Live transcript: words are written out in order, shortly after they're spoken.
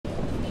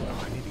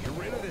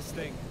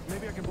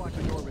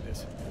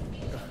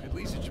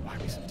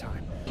me some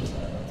time.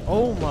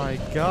 Oh my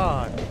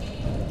god.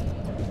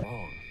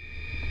 Long.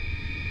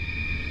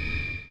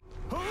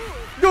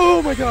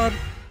 Oh my god.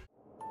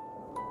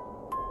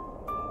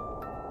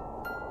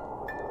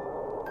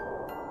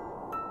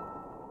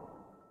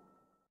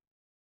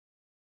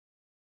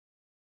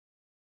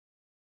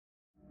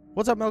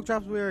 What's up, Milk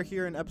Drops? We are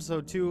here in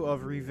episode 2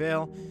 of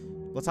Reveil.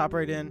 Let's hop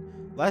right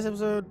in. Last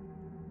episode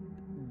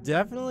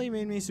definitely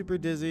made me super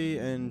dizzy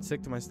and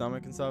sick to my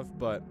stomach and stuff,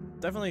 but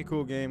definitely a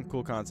cool game,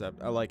 cool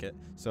concept. I like it.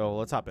 So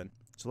let's hop in.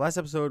 So last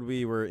episode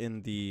we were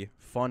in the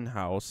fun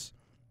house.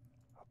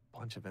 A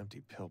bunch of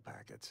empty pill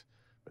packets,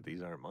 but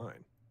these aren't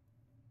mine.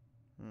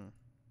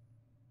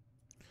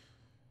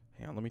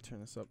 Hang on, let me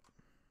turn this up.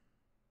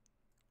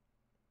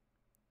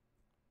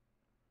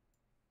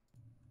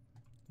 I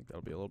think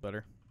that'll be a little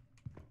better.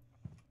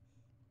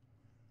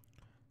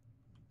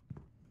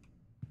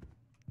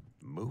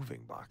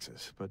 Moving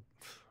boxes, but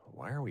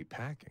why are we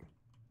packing?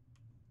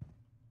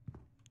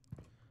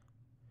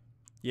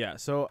 Yeah,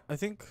 so I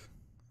think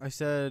I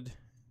said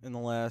in the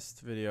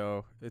last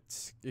video,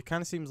 it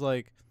kind of seems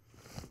like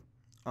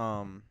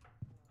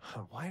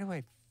Why do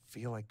I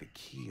feel like the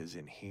key is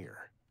in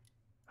here?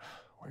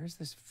 Where's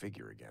this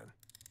figure again?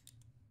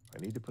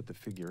 I need to put the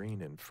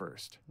figurine in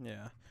first.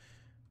 yeah.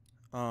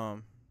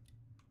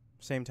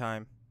 Same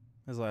time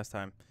as last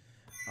time.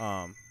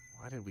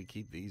 Why did we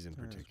keep these in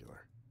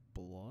particular?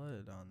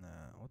 Blood on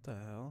that. What the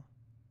hell?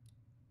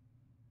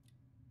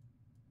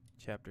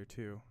 Chapter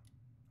 2.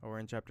 Oh, we're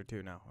in chapter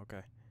 2 now.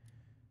 Okay.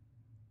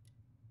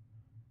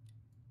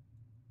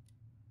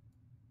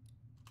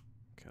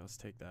 Okay, let's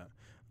take that.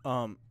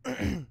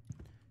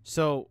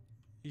 So,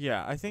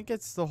 yeah, I think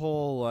it's the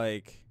whole,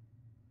 like,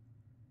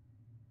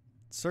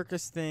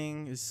 circus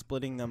thing is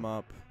splitting them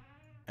up,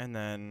 and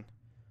then,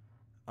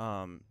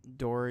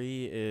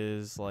 Dory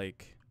is,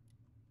 like,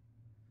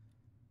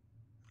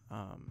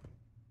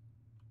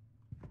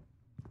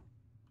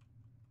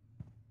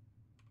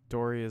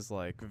 Dory is,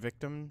 like,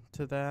 victim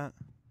to that,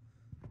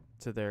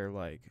 to their,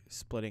 like,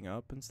 splitting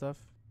up and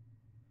stuff.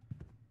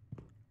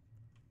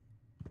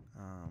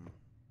 Yeah,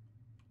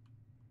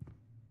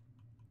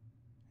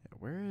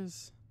 where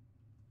is...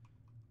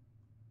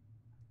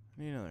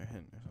 I need another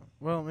hint or something.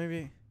 Well,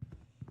 maybe...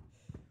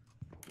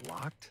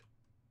 Locked?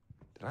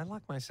 Did I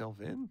lock myself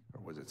in,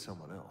 or was it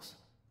someone else?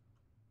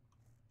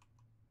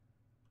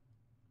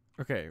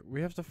 Okay,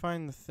 we have to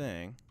find the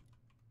thing.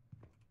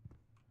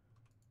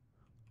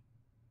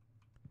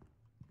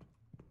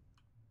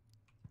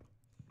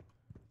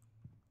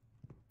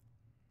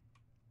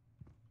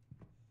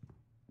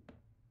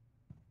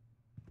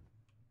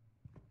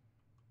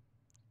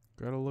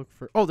 Gotta look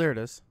for... Oh, there it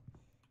is.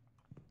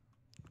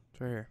 It's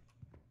right here.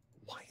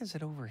 Why is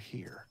it over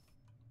here?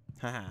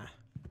 Haha.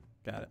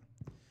 Got it.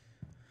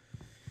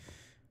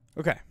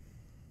 Okay.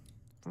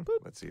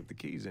 Let's see if the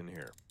key's in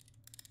here.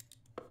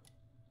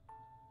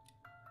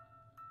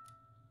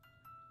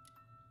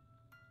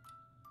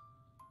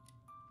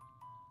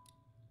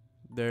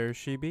 There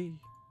she be.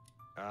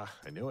 I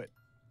knew it.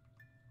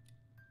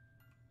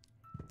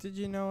 Did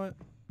you know it?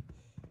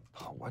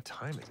 Oh, what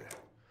time is it?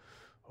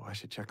 Oh, I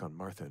should check on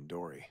Martha and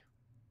Dory.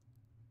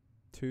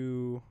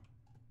 2...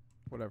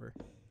 whatever.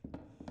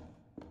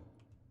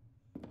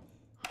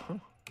 Huh,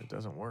 it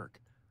doesn't work.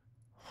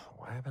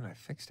 Why haven't I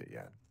fixed it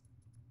yet?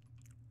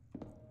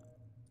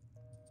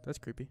 That's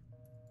creepy.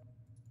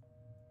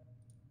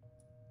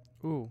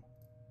 Ooh.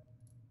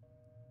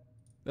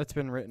 That's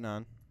been written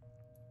on.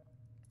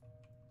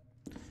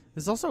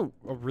 There's also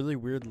a really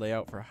weird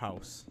layout for a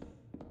house.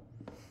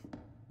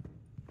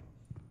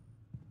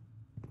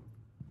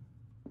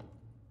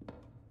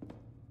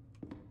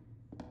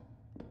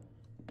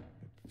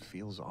 It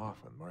feels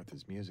off when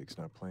Martha's music's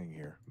not playing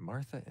here.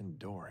 Martha and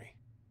Dory.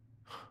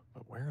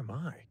 But where am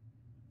I?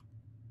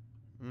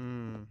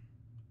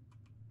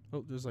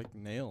 Oh, there's like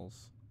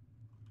nails.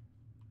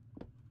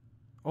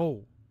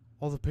 Oh,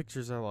 all the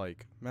pictures are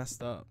like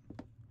messed up.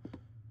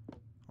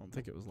 I don't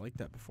think it was like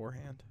that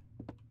beforehand.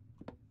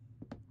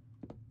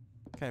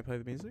 Can I play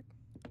the music?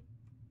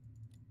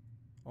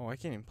 Oh, I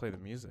can't even play the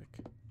music.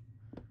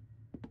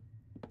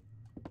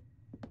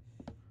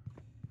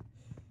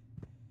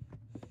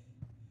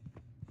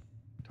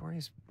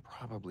 Dory's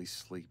probably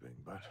sleeping,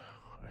 but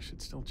I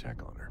should still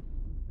check on her.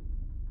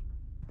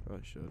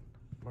 Probably should.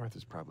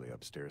 Martha's probably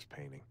upstairs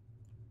painting.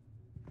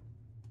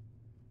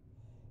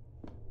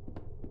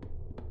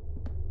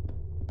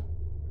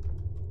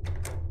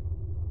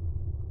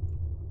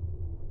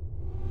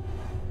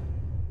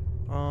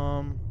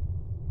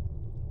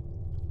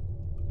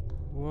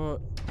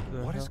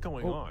 What is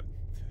going on?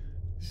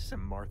 This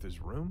isn't Martha's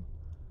room.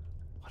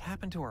 What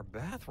happened to our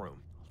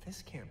bathroom?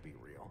 This can't be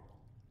real.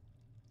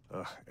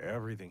 Ugh,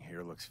 everything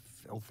here looks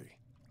filthy.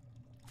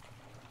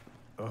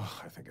 Ugh,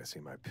 I think I see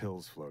my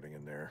pills floating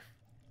in there.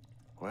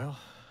 Well,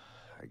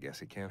 I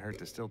guess it can't hurt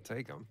to still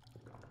take them.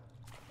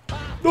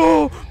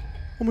 Oh!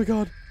 Oh my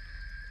god.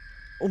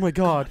 Oh my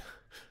god.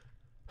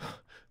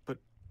 But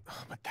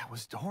that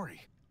was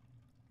Dory.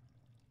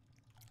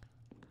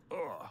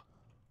 Ugh.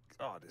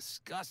 Oh,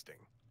 disgusting.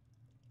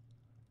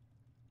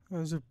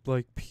 Those are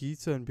like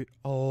pizza and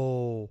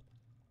oh.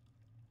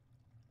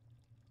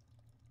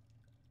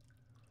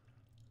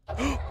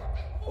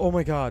 Oh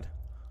my god.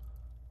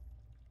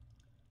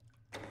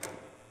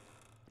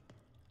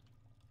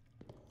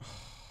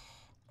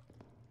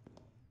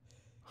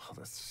 Oh,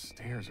 the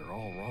stairs are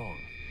all wrong.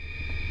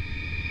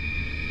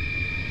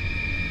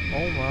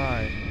 Oh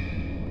my.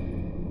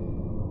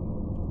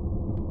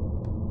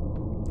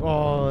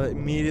 Oh, it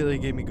immediately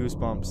gave me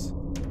goosebumps.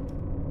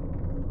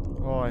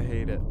 Oh, I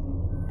hate it.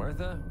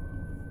 Martha,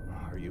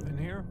 are you in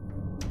here?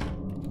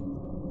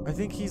 I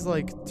think he's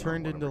like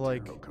turned One of into her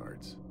like tarot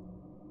cards.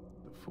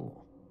 The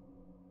Fool.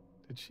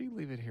 Did she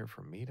leave it here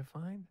for me to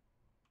find?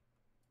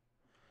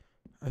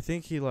 I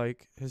think he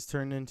like has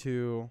turned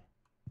into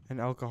an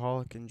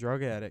alcoholic and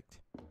drug addict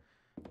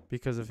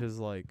because of his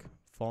like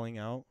falling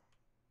out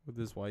with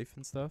his wife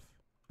and stuff.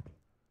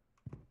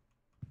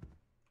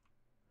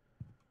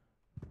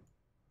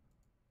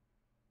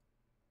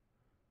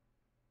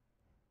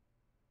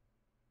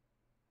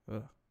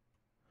 Ugh.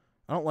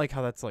 I don't like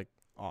how that's like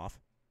off.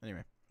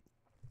 Anyway.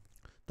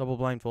 Double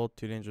blindfold,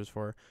 too dangerous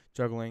for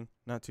juggling,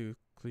 not too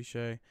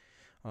cliche.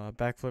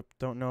 Backflip,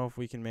 don't know if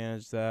we can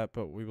manage that,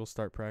 but we will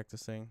start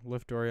practicing.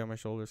 Lift dory on my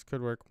shoulders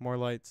could work. More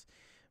lights.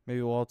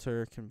 Maybe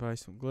Walter can buy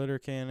some glitter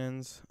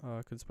cannons.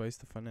 Could spice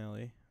the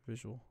finale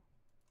visual.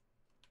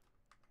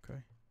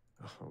 Okay.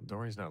 Oh,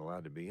 Dory's not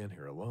allowed to be in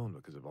here alone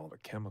because of all the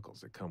chemicals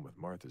that come with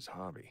Martha's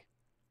hobby.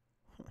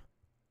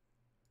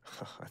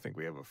 Huh. I think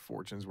we have a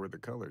fortune's worth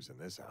of colors in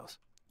this house.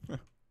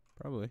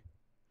 Probably.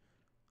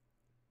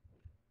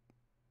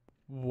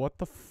 What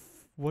the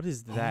what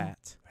is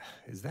that?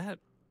 Is that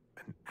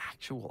an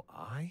actual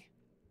eye?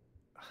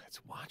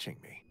 It's watching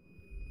me.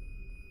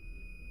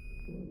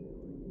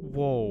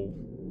 Whoa.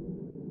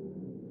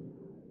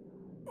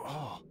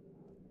 Oh,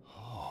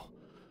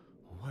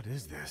 what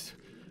is this?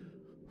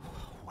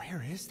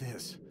 Where is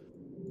this?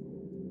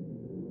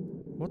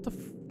 What the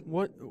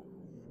what?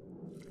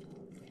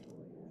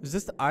 Is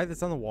this the eye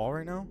that's on the wall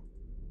right now?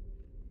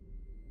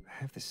 I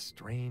have this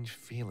strange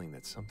feeling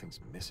that something's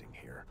missing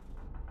here.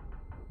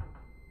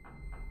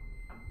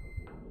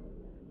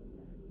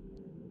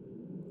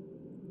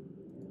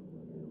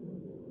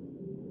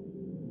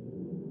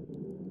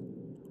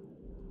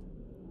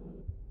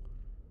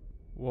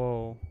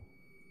 Whoa.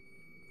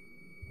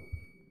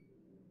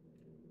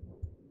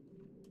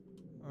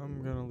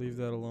 I'm gonna leave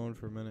that alone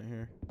for a minute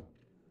here.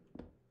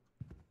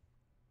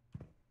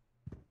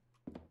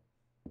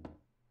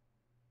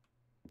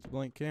 It's a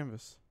blank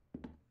canvas.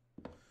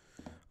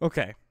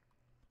 Okay.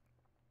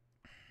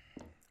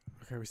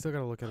 Okay, we still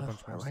gotta look at a bunch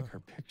I more like stuff. her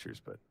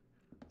pictures, but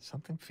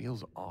something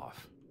feels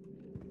off.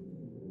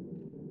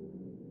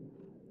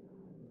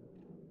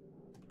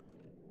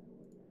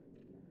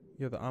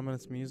 Yeah, the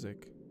ominous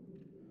music.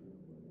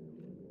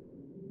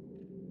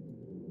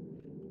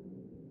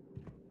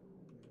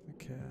 The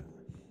cat.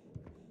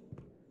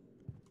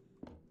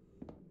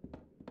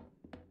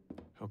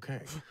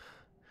 Okay.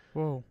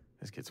 Whoa.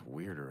 This gets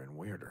weirder and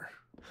weirder.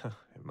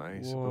 Am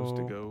I supposed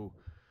to Whoa. go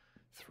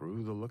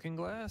through the looking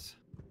glass?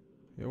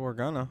 Yeah, we're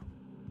gonna.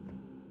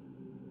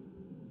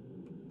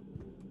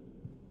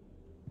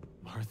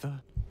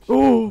 Martha?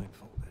 Oh!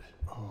 Blindfolded.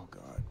 Oh,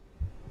 God.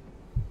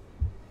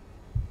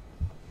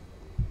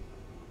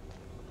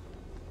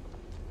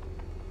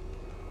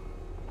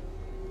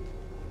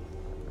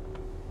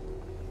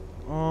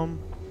 I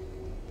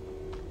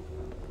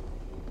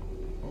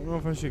don't know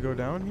if I should go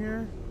down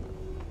here.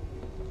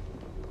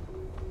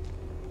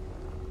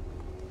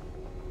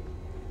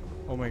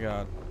 Oh my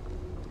god.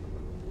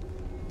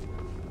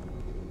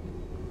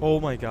 Oh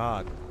my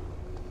god.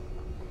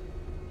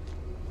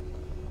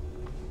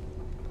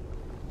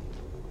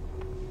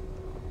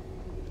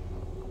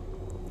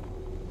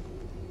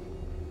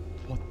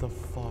 What the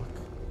fuck?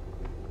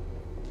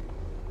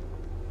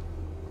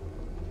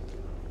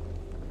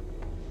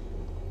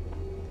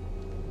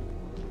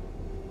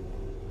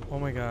 Oh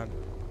my god.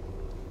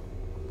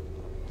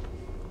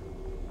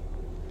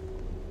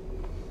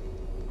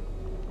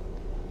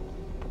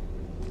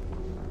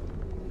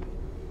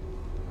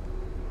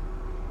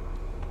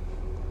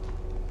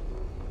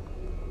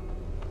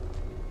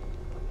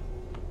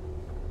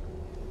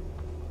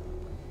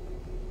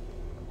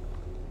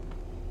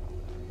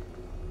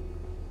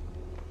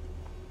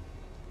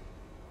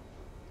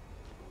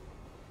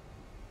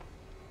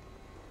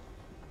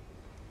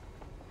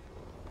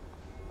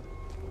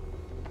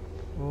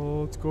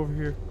 Oh, let's go over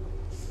here.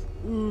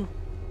 Ooh.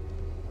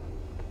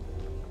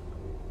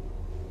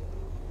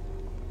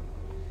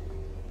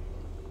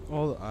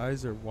 All the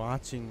eyes are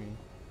watching me.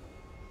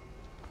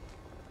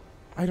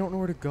 I don't know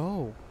where to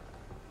go.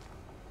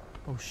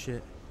 Oh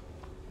shit.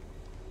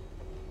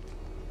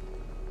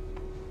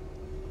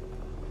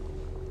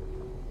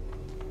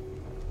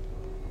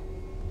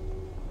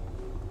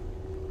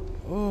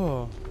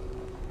 Oh.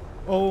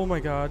 Oh my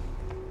god.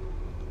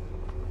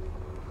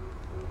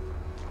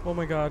 Oh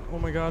my god. Oh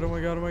my god. Oh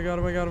my god. Oh my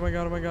god. Oh my god. Oh my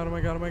god. Oh my god. Oh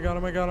my god. Oh my god.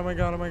 Oh my god. Oh my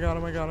god. Oh my god.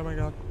 Oh my god. Oh my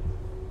god.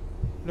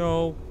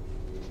 No.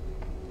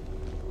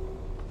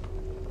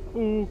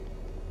 Ooh.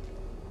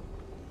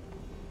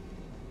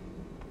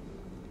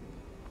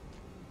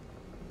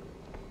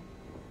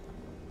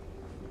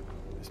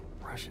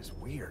 flush is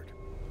weird.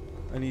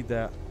 I need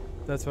that.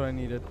 That's what I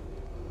needed.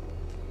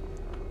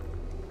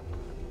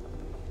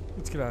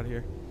 Let's get out of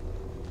here.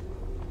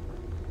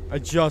 I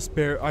just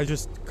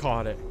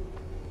caught it.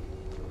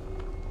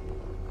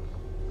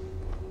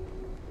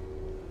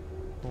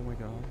 Oh my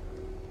god.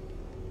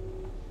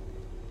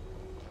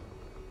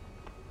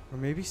 Or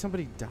maybe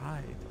somebody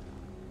died.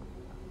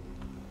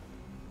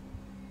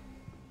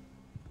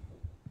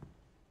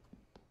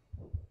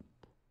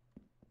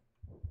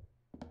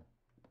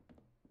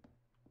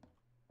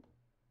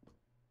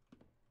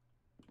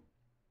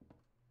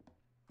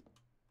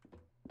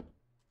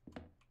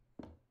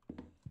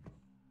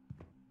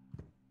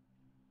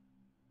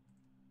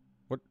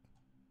 What?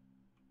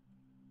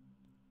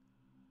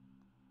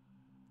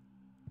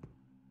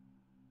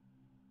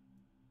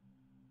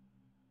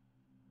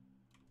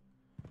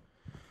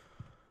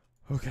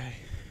 Okay.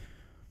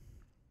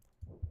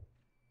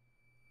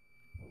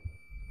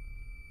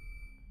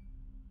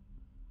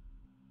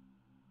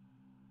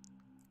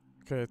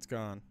 Okay, it's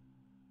gone.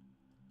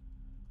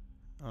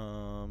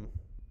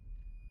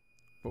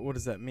 But what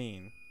does that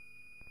mean?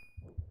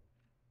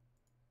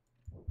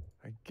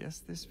 I guess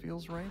this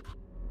feels right.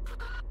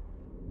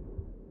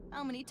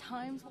 How many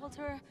times,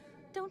 Walter?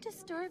 Don't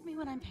disturb me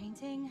when I'm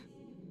painting.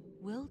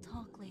 We'll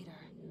talk later.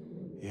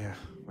 Yeah,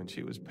 when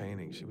she was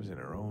painting, she was in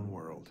her own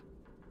world.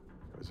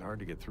 It was hard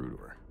to get through to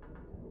her.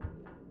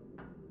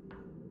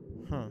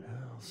 Huh.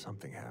 Well,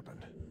 something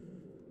happened.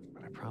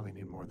 But I probably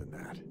need more than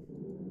that.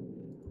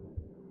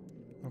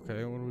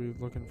 Okay, what are we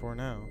looking for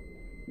now?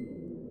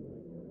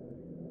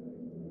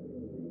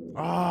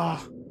 Ah!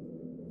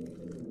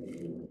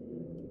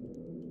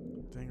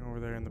 Thing over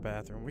there in the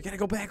bathroom. We gotta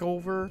go back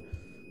over.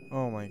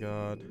 Oh my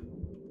god.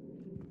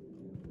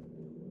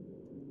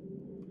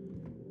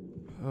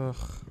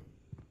 Ugh.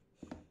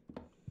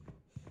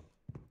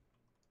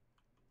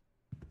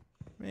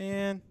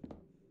 Man.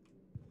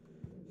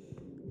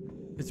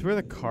 It's where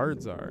the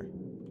cards are.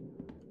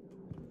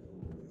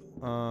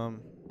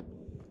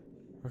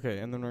 Okay,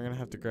 and then we're gonna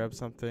have to grab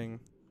something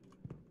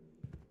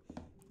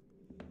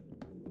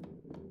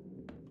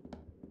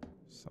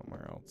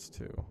somewhere else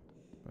too.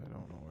 But I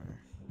don't know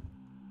where.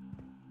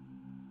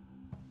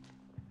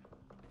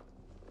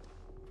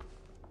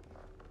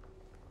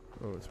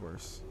 Oh, it's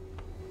worse.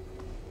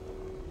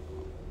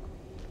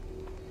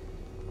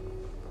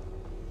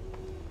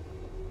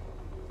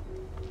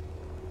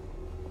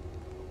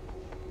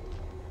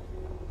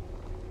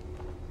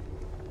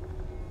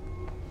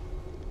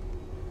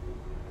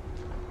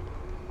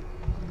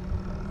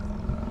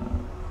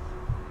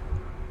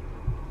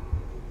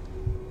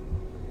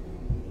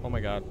 Oh my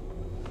god.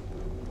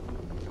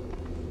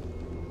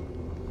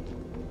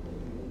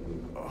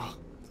 Oh,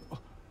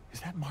 is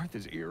that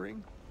Martha's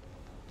earring?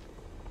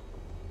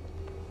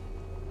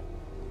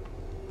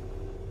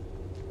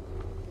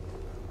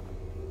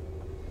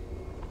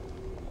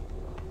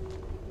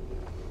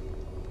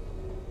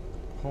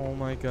 Oh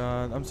my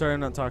god. I'm sorry I'm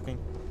not talking.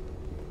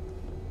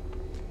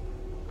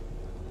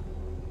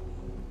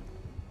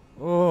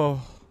 Oh.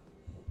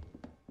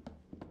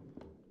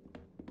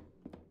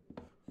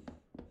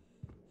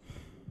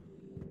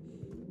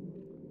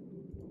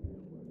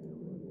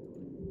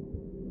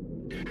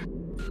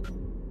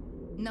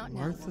 Not now,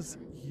 Martha's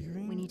Walter.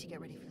 earring? We need to get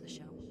ready for the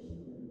show.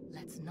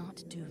 Let's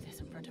not do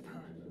this in front of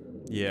her.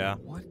 Yeah.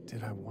 What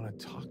did I want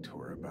to talk to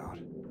her about?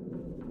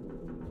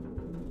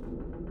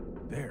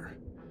 There.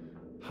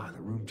 Ah,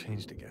 the room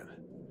changed again.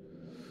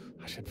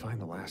 I should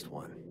find the last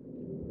one.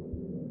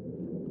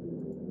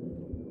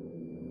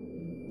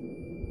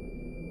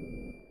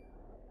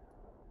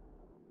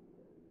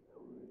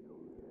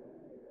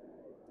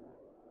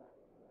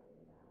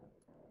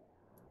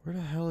 Where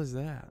the hell is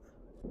that?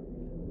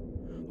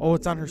 Oh,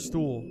 it's on her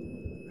stool.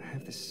 I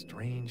have this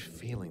strange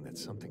feeling that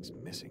something's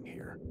missing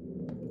here.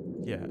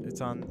 Yeah, it's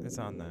on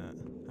that.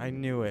 I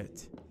knew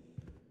it.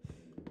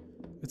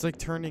 It's like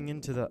turning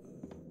into the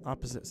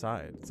opposite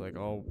side. It's like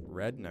all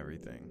red and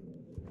everything.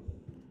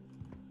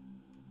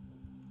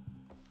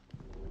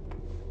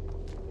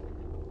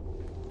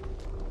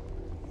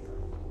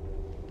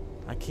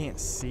 I can't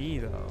see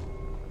though.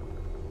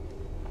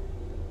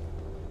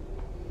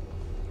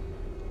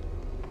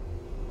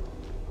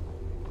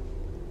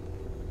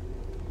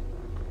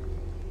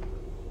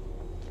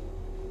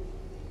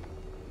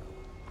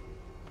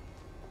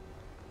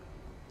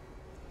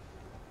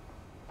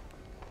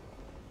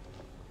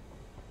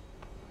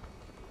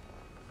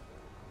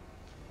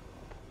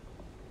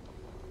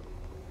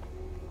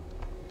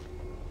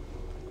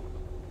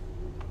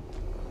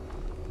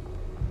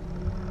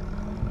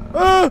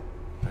 Ah!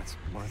 That's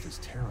Martha's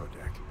tarot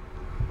deck.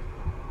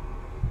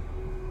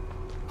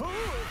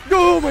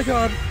 Oh my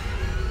god!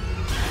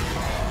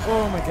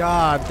 Oh my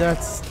god,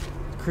 that's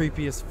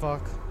creepy as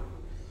fuck.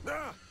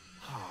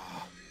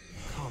 Ah!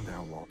 Calm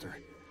down, Walter.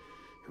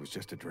 It was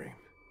just a dream.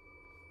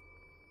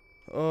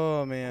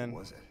 Oh man. What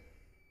was it?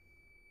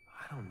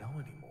 I don't know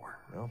anymore.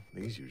 Well,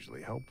 these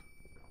usually help.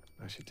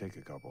 I should take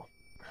a couple.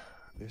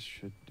 This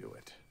should do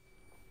it.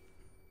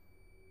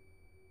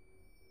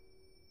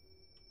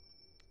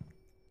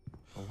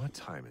 Well, what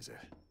time is it?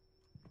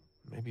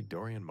 Maybe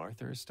Dory and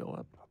Martha are still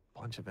up. A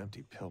bunch of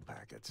empty pill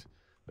packets.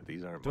 But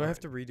these aren't Do mine. I have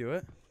to redo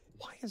it?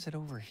 Why is it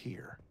over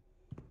here?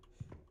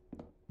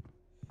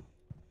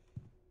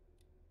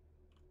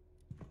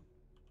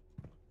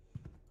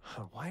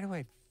 Huh, why do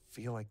I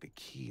feel like the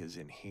key is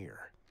in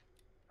here?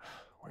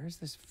 Where's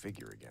this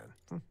figure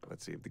again?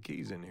 Let's see if the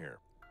key's in here.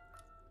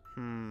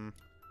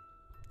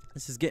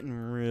 This is getting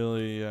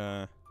really,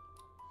 Alright.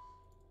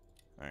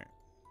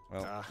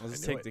 Well, let's I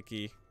just knew take it. the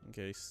key in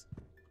case.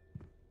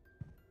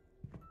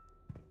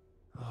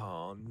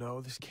 Oh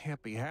no, this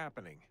can't be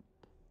happening.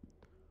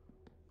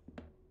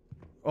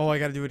 Oh, I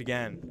gotta do it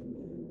again.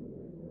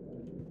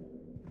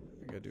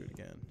 I gotta do it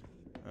again.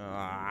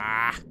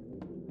 Ah.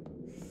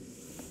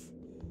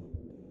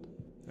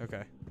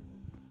 Okay.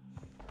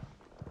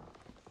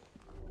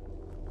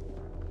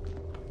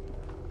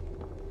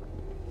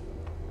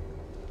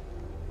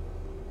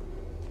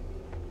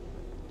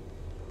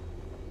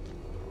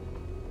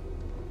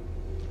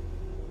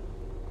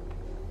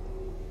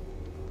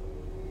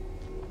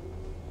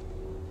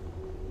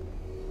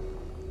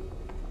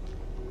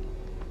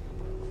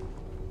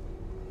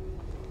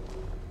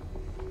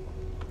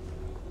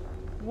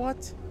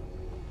 What?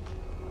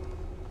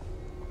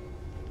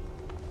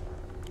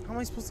 How am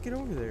I supposed to get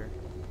over there?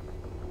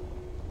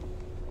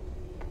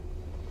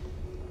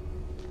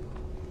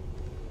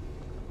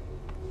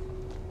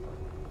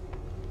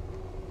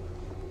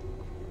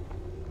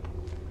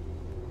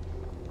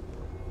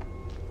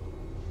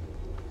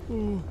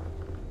 Ooh.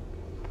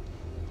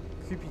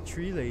 Creepy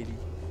tree lady.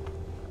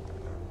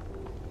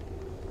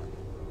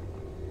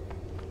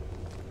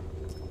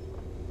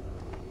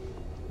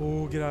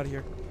 Oh, get out of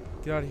here.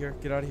 Get out of here.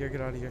 Get out of here.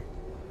 Get out of here.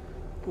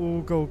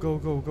 Oh, go, go,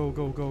 go, go,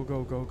 go, go,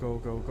 go, go, go,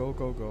 go, go,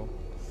 go, go.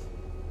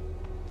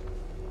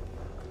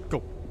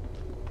 Go.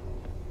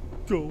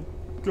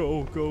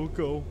 Go, go,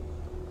 go,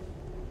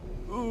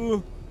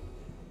 go.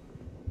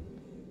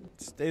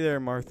 Stay there,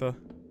 Martha.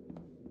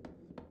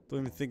 Don't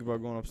even think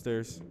about going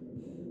upstairs.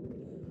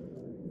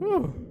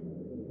 Whew.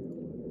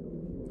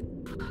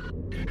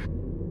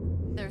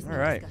 There's no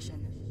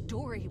discussion.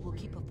 Dory will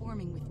keep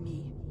performing with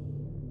me.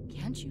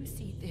 Can't you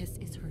see this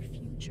is her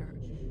future?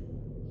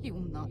 You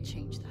will not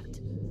change that.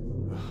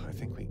 I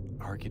think we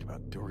argued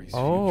about Dory's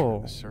future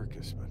in the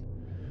circus, but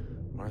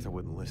Martha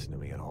wouldn't listen to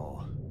me at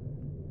all.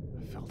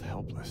 I felt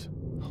helpless.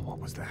 What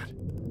was that?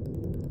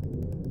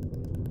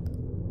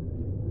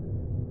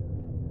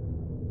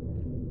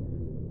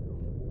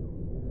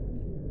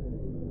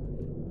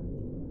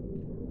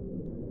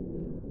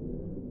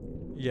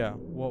 Yeah,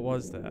 what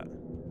was that?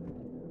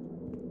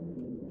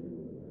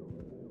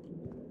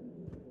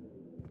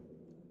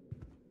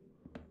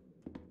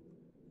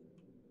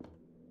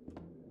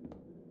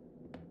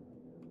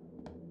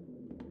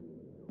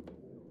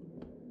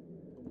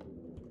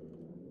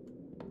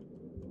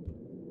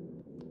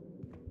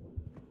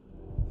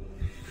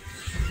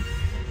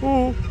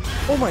 Oh,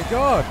 oh my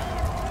God.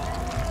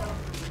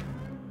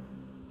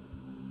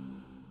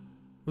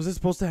 Was this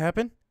supposed to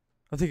happen?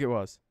 I think it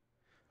was.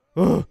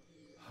 Ugh.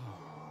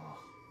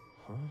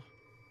 Huh?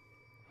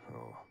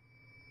 Oh.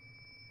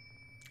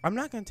 I'm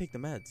not going to take the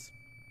meds.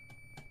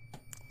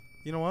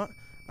 You know what?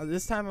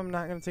 This time I'm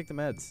not going to take the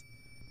meds.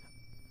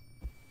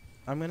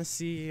 I'm going to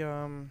see,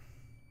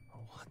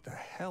 What the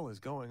hell is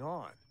going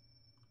on?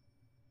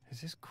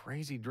 Is this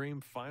crazy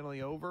dream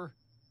finally over?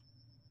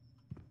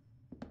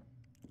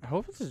 I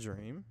hope it's a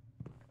dream.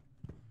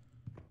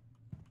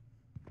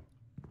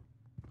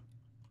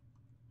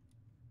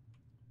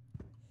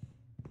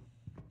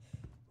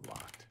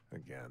 Locked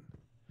again.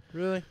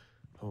 Really?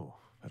 Oh,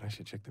 but I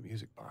should check the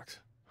music box.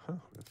 Huh,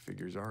 the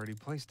figure's already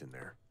placed in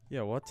there.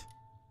 Yeah, what?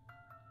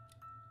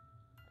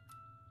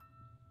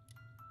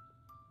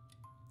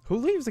 Who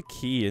leaves a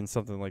key in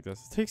something like this?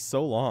 It takes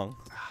so long.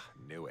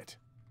 Knew it.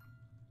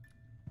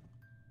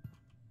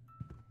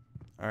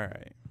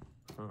 Alright.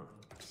 Huh.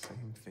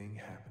 Same thing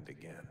happened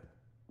again.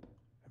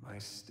 Am I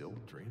still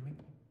dreaming?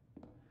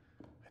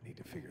 I need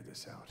to figure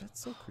this out.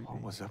 That's so creepy.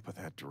 What was up with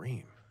that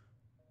dream?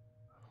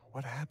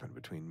 What happened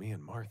between me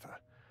and Martha?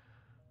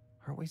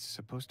 Aren't we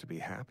supposed to be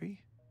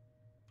happy?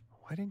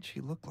 Why didn't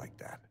she look like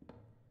that?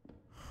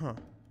 Huh.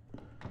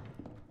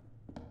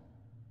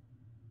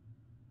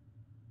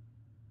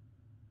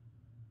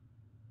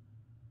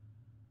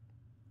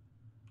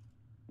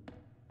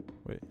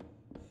 Wait.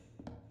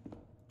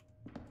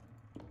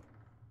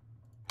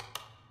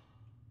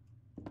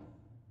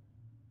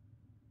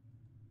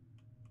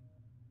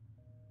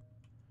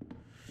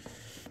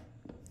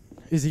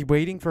 Is he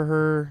waiting for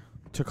her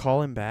to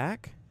call him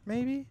back?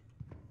 Maybe?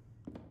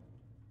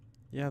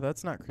 Yeah,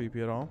 that's not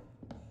creepy at all.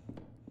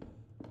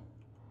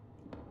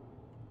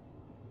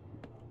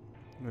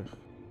 Ugh.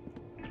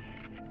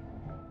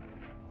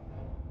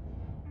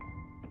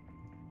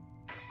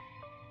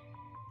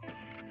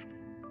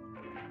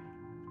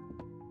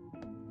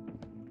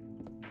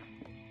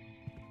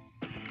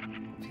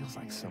 Feels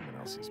like someone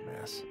else's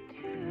mess.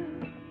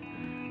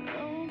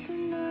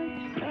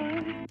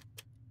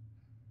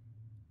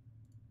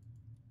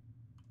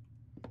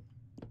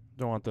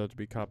 Don't want that to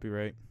be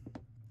copyright.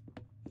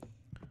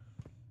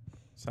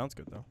 Sounds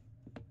good though.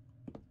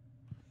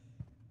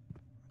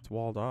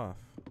 walled off.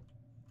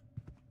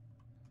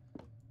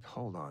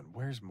 Hold on,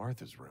 where's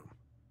Martha's room?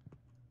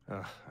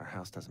 Ugh, our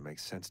house doesn't make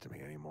sense to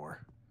me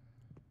anymore.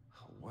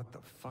 What the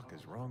fuck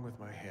is wrong with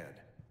my head?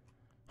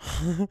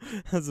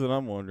 That's what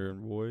I'm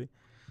wondering, boy.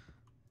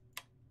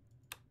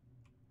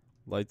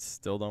 Lights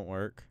still don't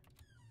work.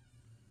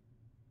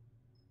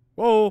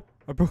 Whoa!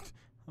 I'm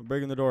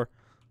breaking the door.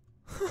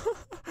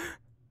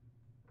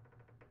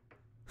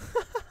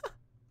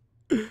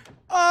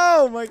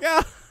 Oh my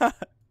god!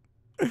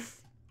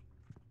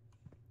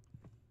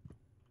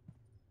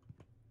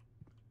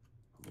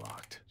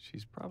 Locked.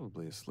 She's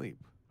probably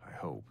asleep, I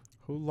hope.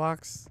 Who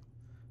locks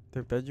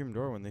their bedroom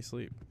door when they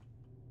sleep?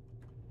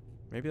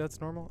 Maybe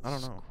that's normal? I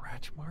don't know.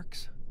 Scratch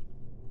marks?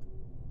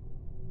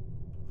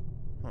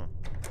 Huh.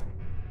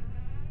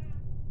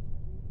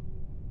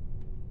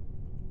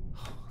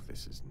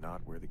 This is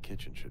not where the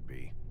kitchen should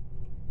be.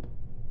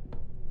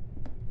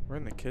 We're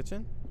in the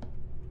kitchen?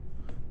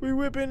 We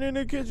whipping in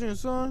the kitchen,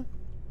 son.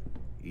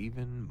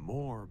 Even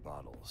more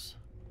bottles.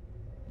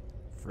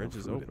 Fridge No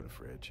is food open. in the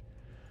fridge.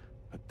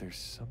 But there's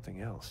something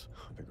else.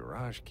 The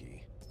garage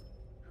key.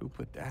 Who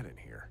put that in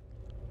here?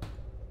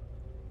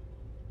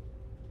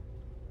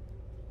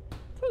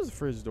 Close the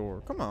fridge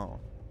door. Come on.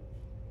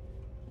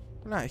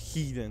 We're not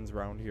heathens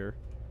around here.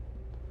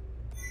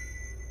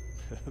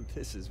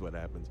 This is what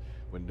happens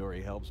when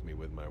Dory helps me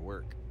with my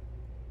work.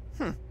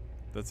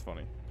 That's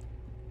funny.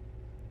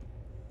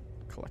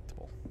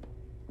 Collectible.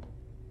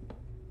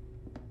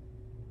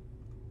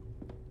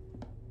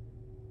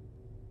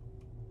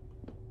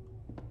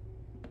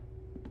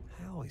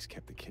 I always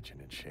kept the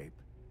kitchen in shape.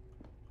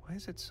 Why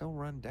is it so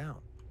run down?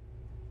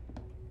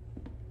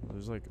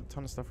 There's like a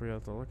ton of stuff we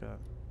have to look at.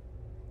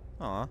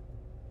 Aw.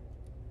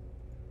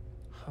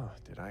 Huh,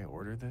 did I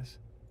order this?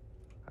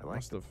 I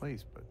like the Must've.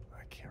 place, but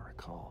I can't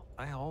recall.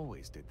 I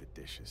always did the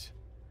dishes.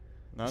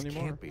 Not This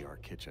anymore. can't be our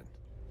kitchen.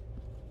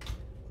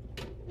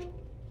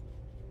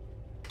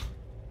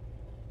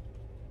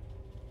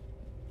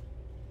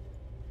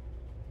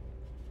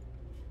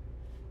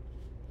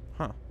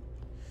 Huh.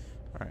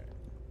 Alright.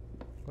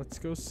 Let's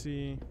go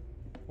see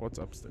what's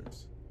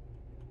upstairs.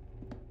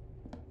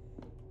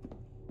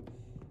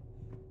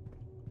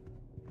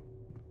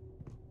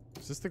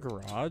 Is this the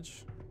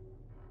garage?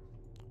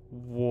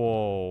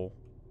 Whoa.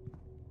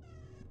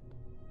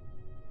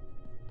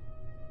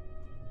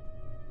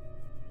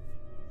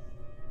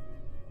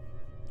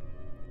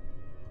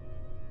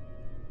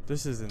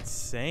 This is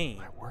insane.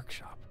 My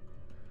workshop.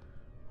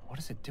 What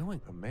is it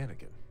doing? A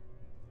mannequin.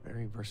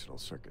 Very versatile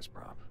circus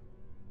prop.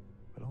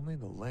 But only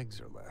the legs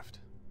are left.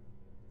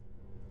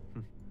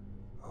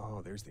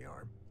 Oh, there's the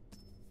arm.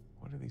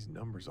 What are these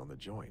numbers on the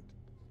joint?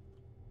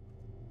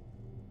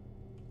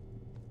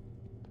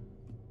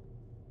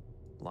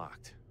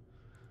 Locked.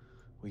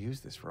 We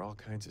use this for all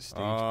kinds of stage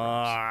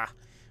props.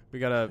 We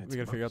gotta It's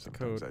figure out the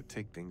sometimes code. I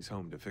take things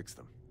home to fix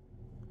them.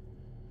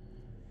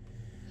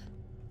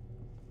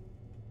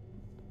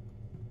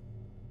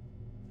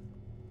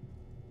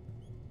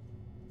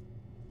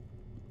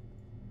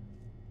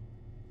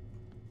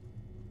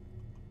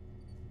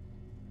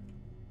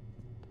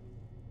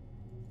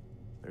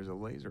 There's a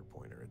laser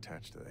pointer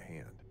attached to the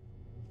hand.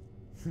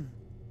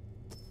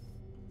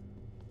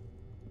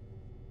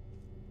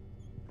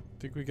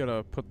 Think we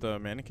gotta put the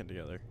mannequin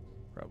together,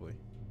 probably.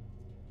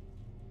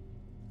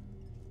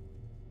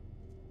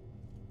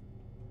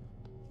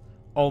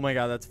 Oh my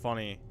god, that's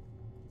funny.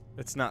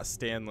 It's not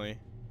Stanley,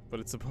 but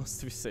it's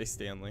supposed to say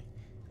Stanley.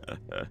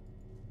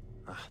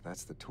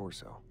 That's the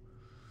torso.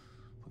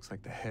 Looks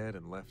like the head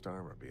and left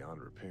arm are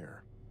beyond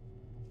repair.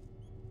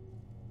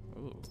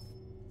 Ooh.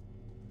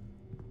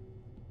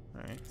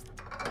 Alright.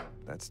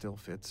 That still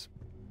fits.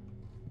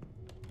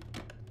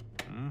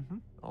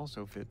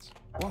 Also fits.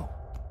 Whoa!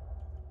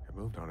 It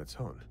moved on its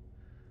own.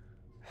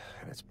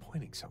 And it's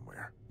pointing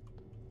somewhere.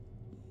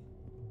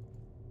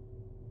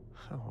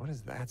 Oh, what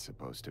is that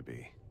supposed to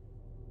be?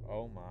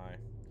 Oh my.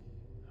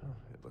 Oh,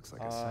 it looks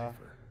like a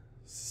cipher.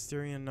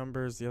 Styrian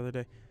numbers the other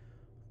day.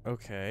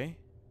 Okay.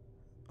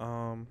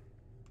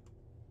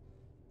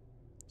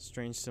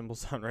 Strange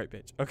symbols on right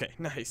page. Okay,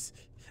 nice.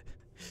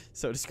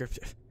 So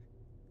descriptive.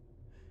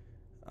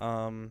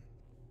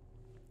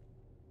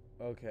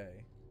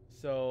 Okay.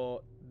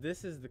 So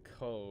this is the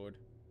code.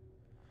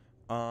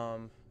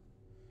 Bam,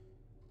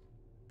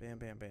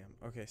 bam, bam.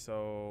 Okay,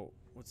 so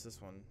what's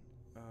this one?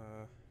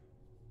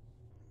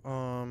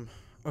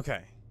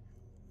 Okay.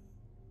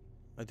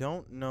 I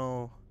don't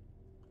know.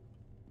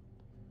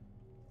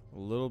 A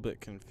little bit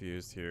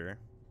confused here.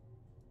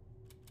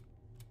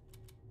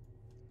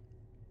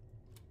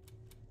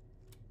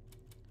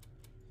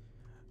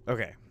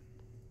 Okay.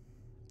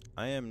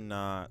 I am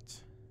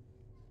not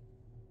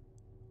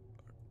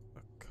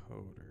a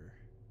coder.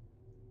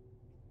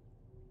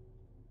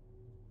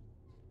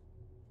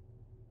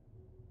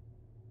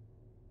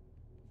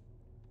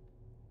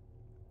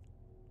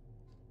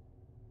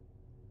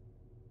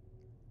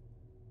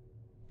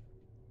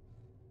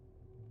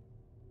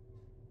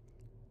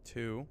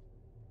 Two.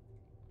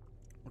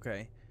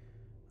 Okay.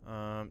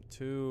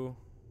 2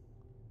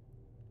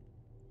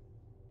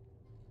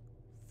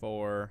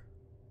 4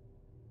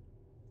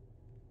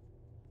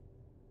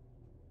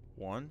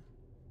 1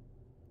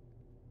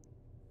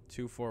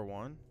 2 4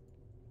 1.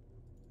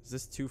 Is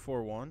this 2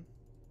 4 1?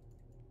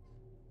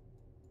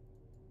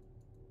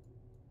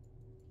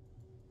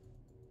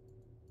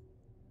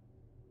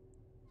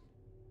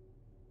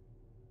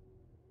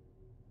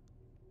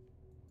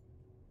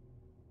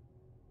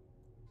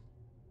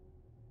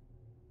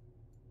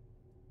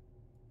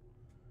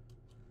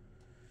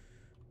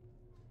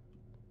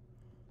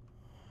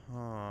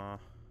 Huh.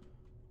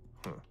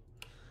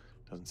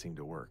 Doesn't seem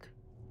to work.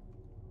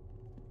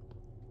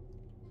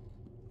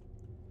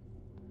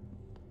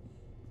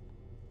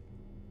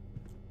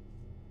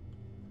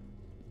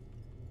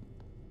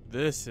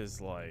 This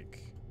is like...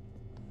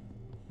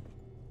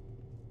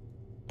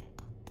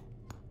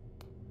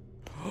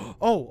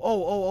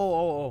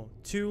 Oh.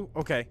 2.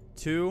 Okay.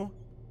 2.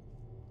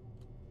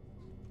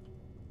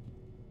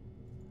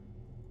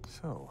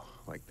 So,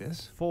 like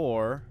this?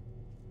 4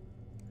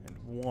 and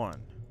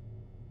 1.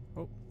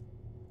 Oh.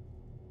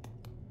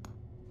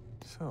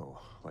 So,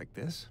 like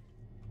this?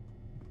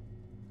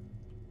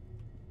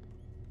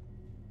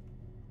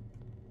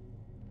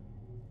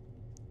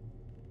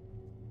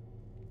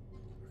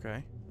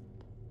 Okay.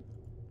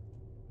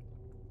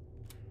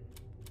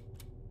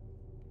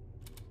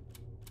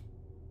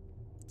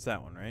 It's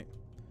that one, right?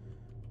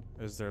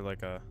 Is there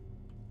like a...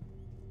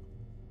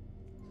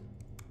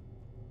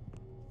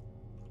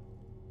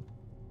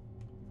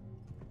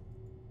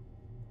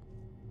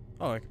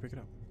 Oh, I can pick it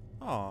up.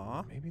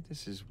 Aw. Maybe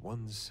this is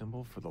one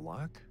symbol for the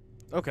lock?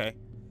 Okay.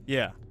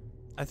 Yeah.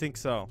 I think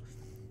so.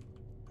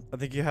 I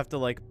think you have to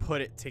like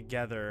put it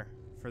together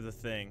for the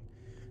thing.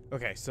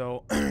 Okay,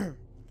 so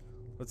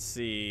let's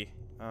see.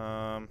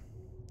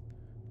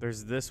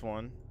 There's this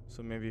one.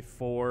 So maybe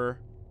 4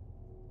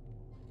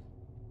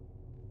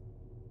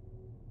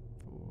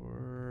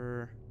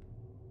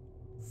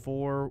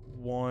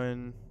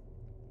 1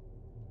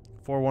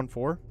 4 1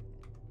 4.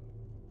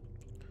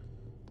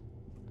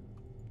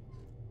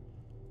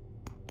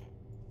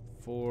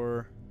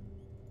 4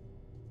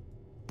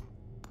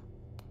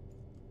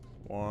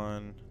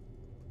 1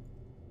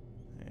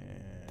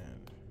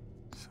 and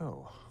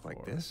so, like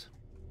 4. this?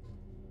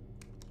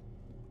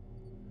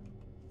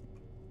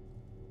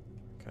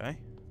 Okay.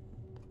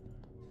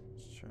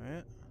 Let's try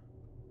it.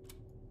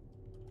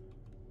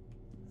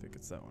 I think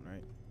it's that one,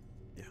 right?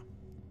 Yeah.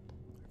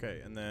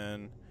 Okay, and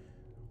then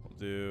we'll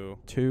do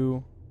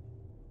 2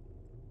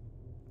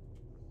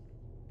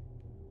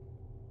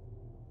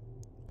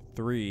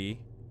 3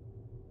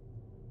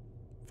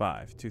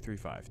 5 2 3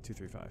 5 2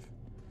 3 5.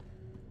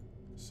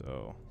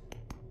 So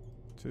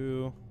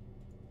 2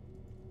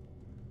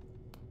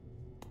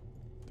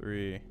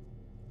 3.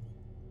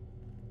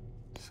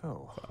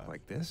 So, 5.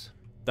 like this?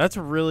 That's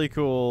a really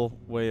cool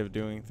way of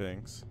doing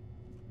things.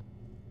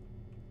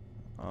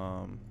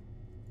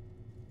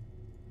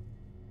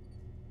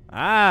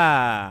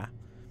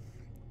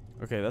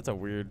 Okay, that's a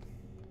weird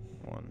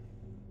one.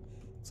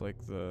 It's like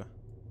the...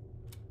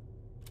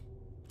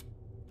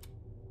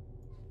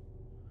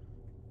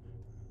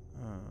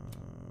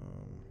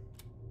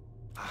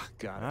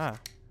 Got it. Ah.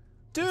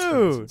 Let's see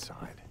what's Dude!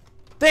 inside.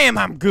 Damn,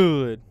 I'm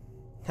good!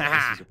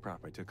 This is a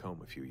prop I took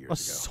home a few years A ago.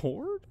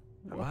 sword?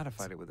 I What?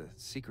 modified it with a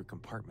secret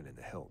compartment in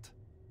the hilt.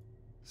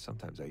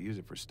 Sometimes I use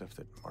it for stuff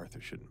that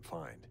Martha shouldn't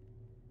find.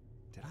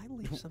 Did I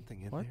leave something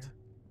in What? there?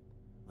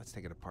 Let's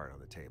take it apart on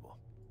the table.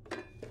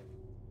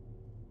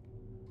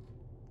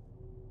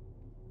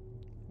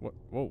 What?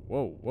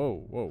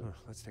 Whoa.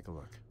 Let's take a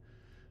look.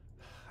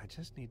 I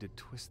just need to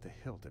twist the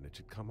hilt and it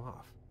should come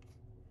off.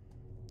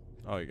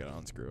 Oh, you gotta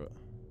unscrew it.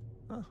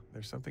 Oh,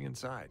 there's something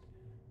inside.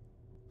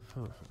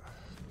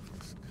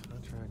 This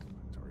contract,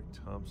 Tori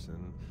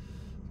Thompson,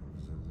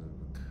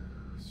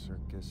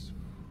 Circus,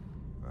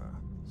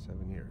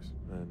 7 years.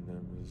 And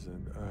it was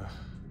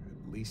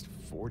at least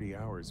 40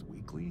 hours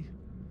weekly.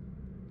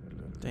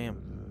 Damn.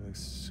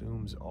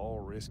 Assumes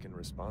all risk and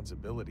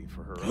responsibility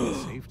for her own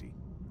safety.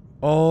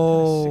 Oh.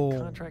 What kind of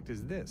sick contract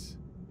is this?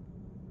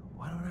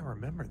 Why don't I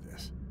remember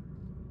this?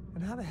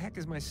 And how the heck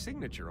is my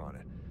signature on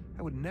it?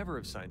 I would never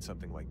have signed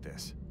something like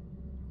this.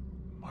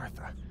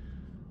 Martha,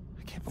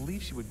 I can't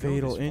believe she would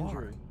Fatal go this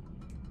injury.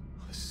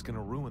 far. This is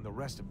gonna ruin the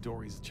rest of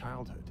Dory's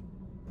childhood.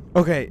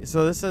 Okay,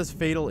 so this says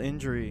fatal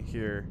injury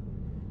here.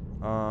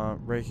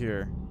 Right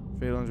here.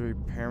 Fatal injury.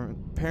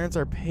 Parents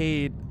are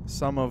paid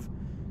sum of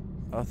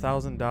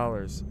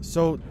 $1,000.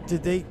 So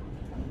did they...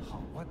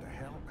 Oh, what the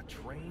hell? A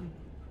train?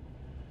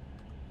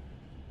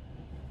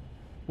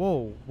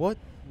 Whoa, what?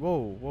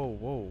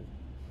 Whoa.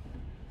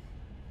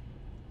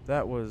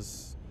 That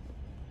was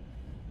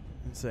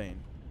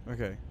insane.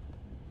 Okay.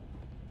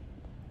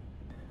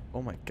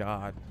 Oh my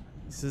god.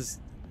 This is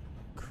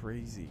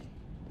crazy.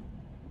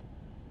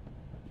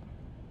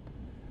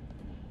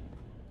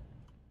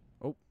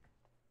 Oh.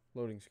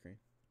 Loading screen.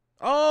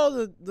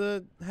 Oh,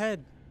 the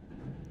head.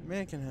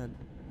 Mannequin head.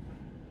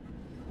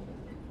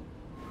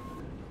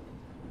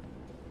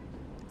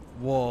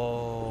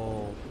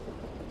 Whoa.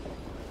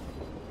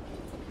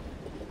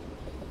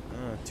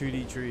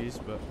 2D trees,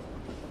 but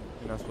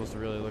You're not supposed to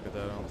really look at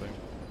that, I don't think.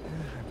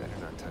 I better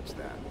not touch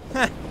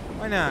that.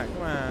 Why not?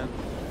 Come on.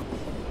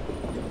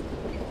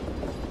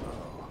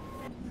 Oh,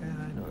 yeah,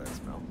 I know that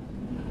smell.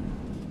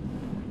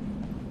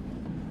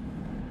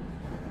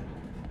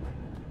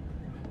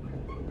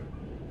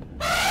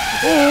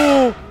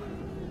 Oh!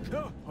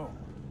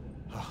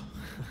 Oh.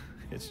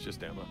 It's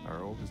just Emma,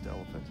 our oldest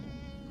elephant.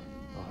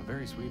 Oh, a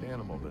very sweet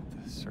animal, but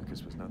the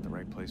circus was not the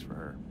right place for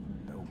her.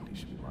 Nobody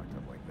should be locked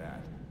up like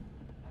that.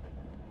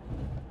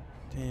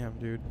 Damn,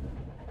 dude.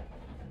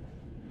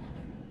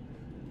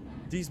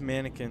 These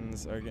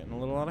mannequins are getting a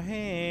little out of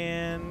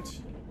hand.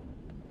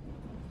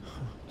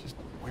 Just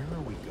where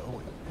are we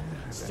going?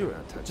 Just do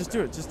it. Just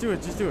do it. Just do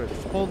it. Just do it.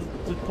 Just pull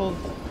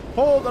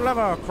the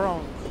lever,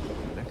 Kronk.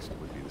 Next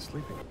would be the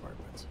sleeping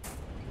apartments.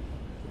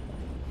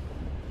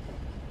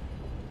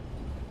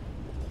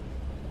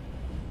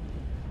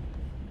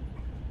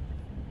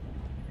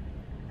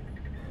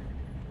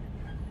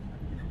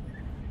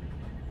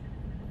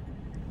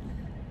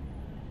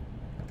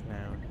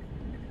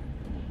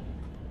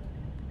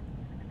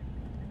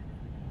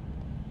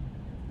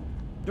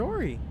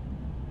 Dory.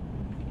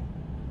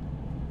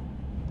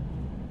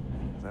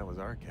 That was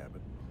our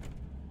cabin.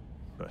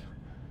 But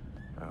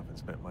I often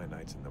spent my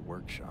nights in the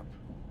workshop.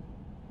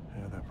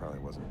 Yeah, that probably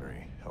wasn't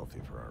very healthy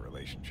for our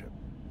relationship.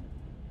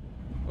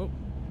 Oh.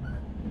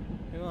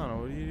 Hey, Lana,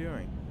 what are you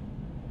doing?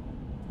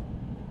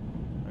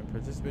 I'm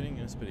participating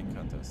in a spitting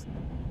contest.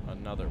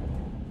 Another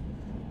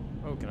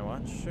one. Oh, can I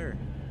watch? Sure.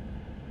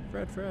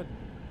 Fred.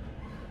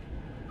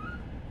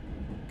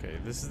 Okay,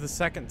 this is the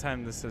second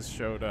time this has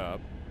showed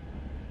up.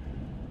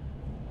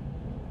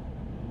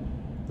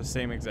 The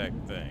same exact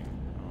thing.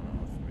 I don't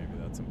know if maybe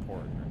that's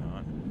important or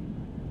not.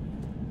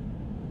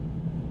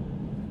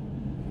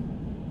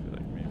 I feel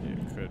like maybe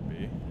it could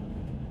be.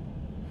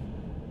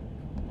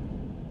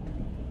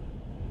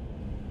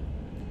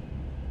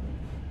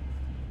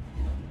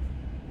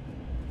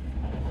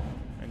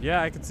 And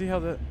yeah, I can see how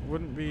that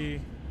wouldn't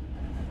be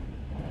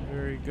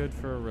very good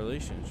for a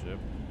relationship.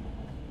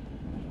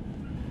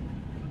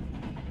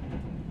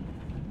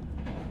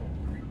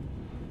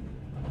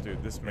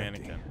 Dude, this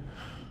mannequin.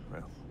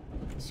 Well,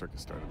 the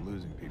circus started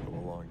losing people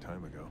a long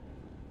time ago.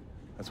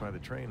 That's why the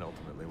train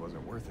ultimately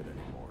wasn't worth it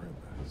anymore, and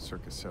the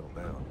circus settled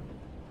down.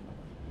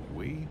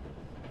 We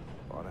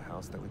bought a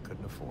house that we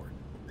couldn't afford.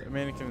 The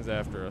mannequin's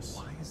after us.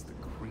 Why is the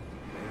creepy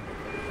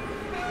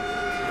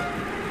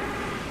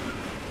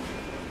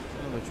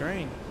Oh, the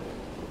train.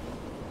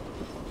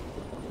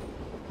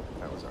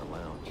 That was our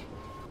lounge.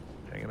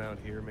 Hanging out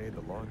here made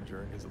the long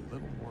journeys a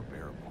little more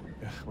bearable.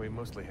 We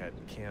mostly had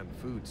canned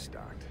food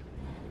stocked.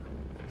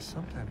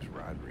 Sometimes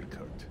Rodri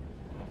cooked.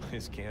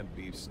 His canned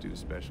beef stew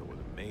special was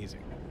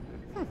amazing.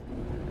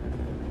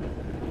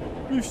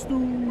 Beef stew.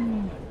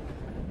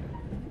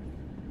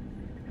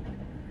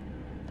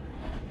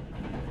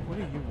 What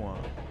do you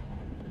want?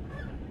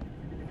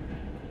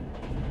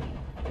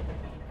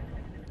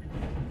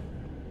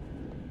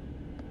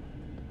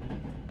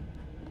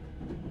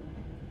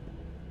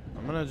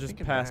 I'm gonna just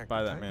pass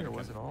by that mannequin. It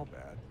wasn't all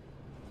bad.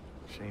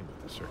 Shame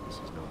that the circus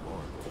is no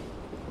more.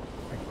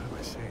 Wait, what am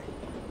I saying?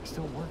 I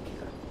still work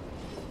here.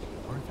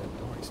 Martha and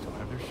Dory still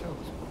have their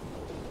shows.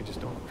 We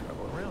just don't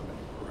travel around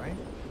anymore, right?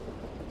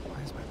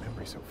 Why is my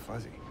memory so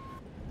fuzzy?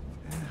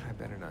 I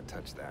better not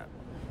touch that.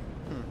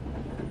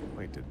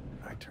 Wait, did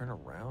I turn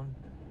around?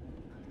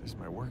 This is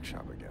my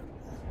workshop again.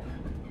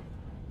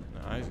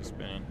 No, eyes are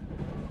spinning.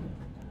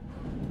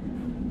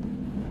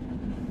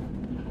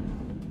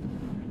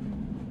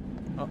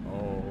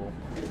 Uh-oh.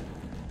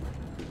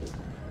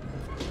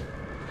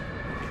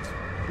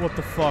 What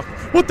the fuck?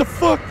 What the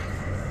fuck?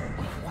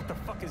 What the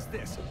fuck is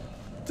this?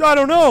 I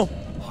don't know.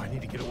 Oh, I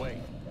need to get away.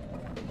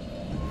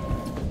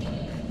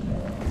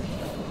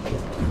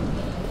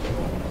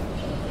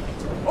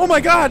 Oh my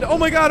god! Oh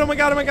my god! Oh my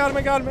god! Oh my god! Oh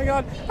my god! Oh my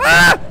god!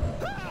 Ah!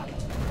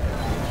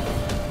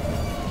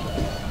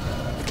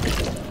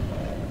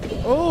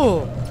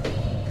 Oh!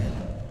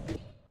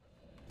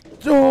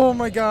 Oh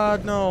my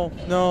god! No!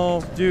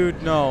 No,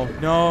 dude! No!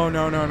 No!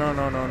 No! No! No!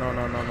 No! No! No!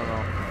 No! No!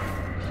 No!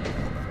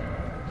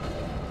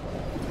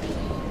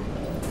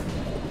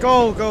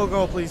 Go! Go!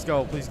 Go! Please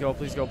go! Please go!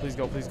 Please go! Please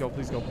go! Please go!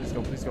 Please go! Please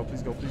go! Please go!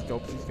 Please go! Please go!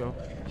 Please go!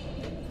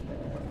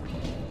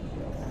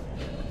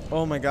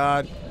 Oh my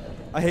god!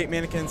 I hate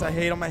mannequins. I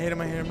hate them. I hate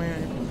them. I hate them. I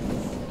hate them.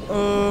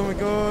 Oh my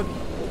god.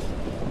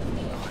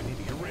 Oh, I need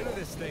to get rid of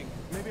this thing.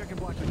 Maybe I can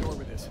block the door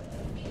with this.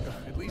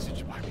 At least it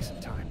should buy me some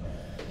time.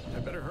 I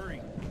better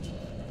hurry.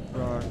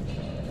 Run.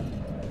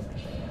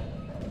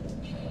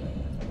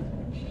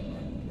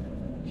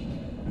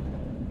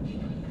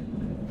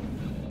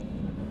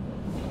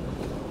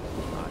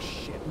 Ah,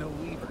 shit, no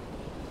lever.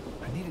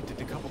 I needed to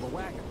decouple the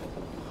wagon.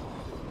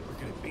 Where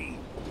could it be?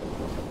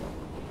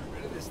 Get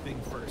rid of this thing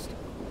first.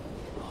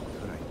 Oh,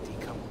 could I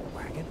decouple the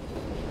wagon?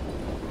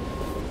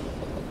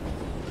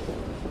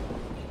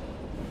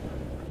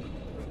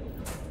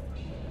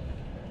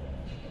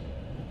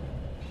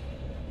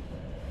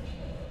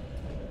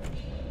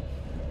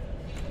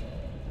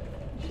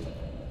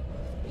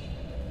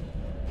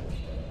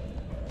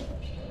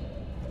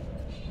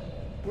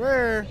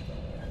 swear.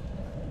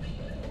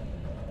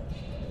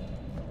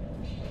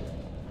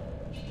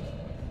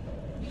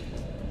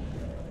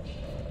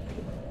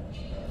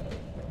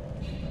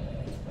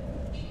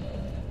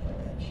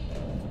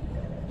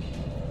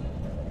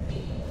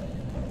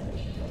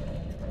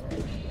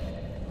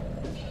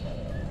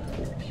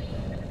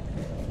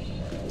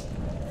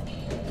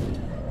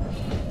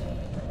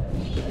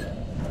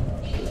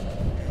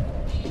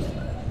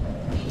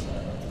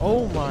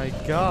 Oh my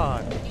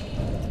god.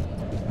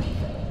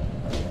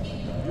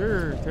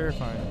 You're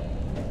terrifying.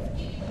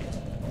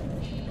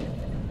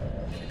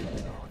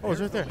 Oh,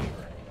 it's right there. Now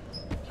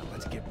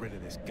let's get rid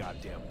of this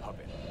goddamn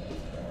puppet.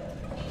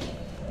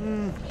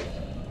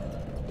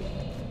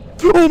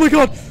 Oh my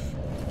god!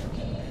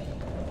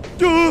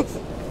 Now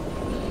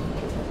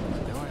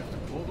I have to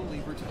pull the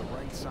lever to the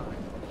right side.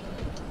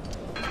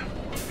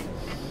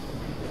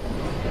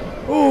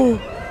 Oh!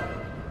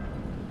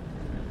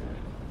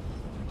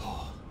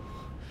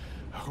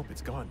 I hope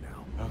it's gone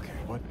now. Okay,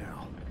 what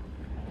now?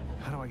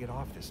 How do I get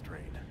off this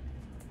train?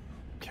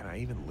 Can I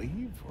even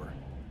leave, or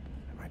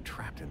am I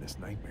trapped in this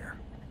nightmare?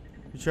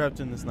 You're trapped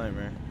in this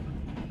nightmare.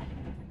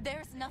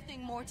 There's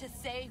nothing more to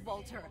say,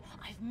 Walter.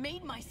 I've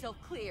made myself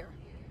clear.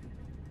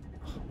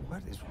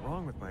 What is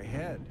wrong with my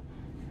head?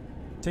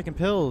 Taking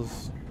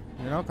pills.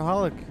 You're an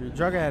alcoholic. You're a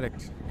drug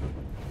addict.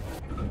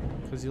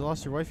 Because you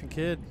lost your wife and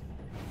kid.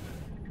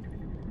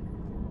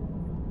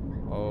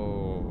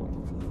 Oh.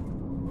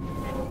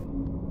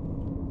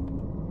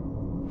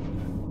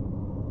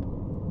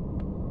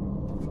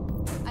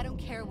 I don't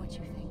care what you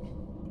think.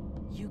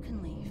 You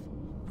can leave.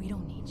 We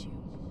don't need you.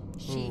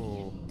 She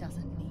Ooh.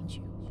 doesn't need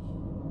you.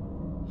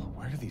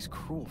 Where do these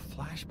cruel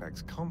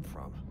flashbacks come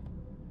from?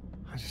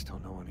 I just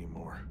don't know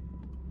anymore.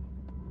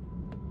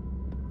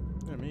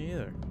 Yeah, me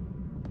either.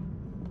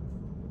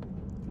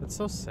 It's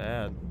so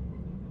sad.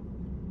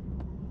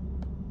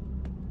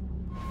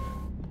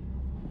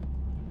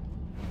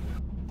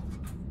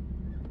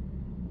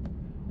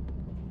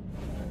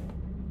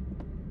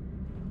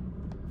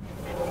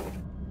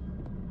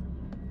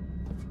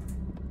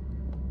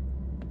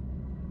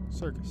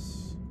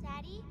 Circus.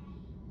 Daddy,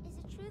 is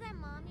it true that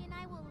Mommy and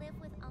I will live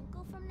with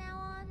Uncle from now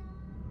on?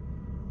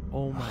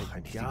 Oh my I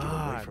need to get away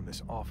god. from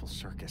this awful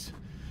circus.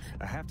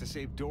 I have to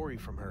save Dory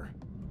from her.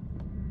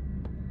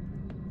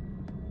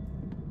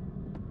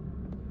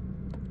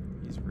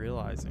 He's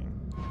realizing.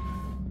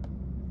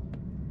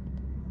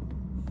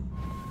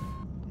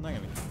 I'm not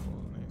gonna keep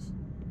closing these.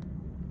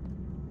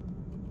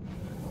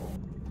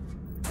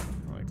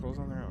 Oh, they close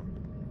on their own.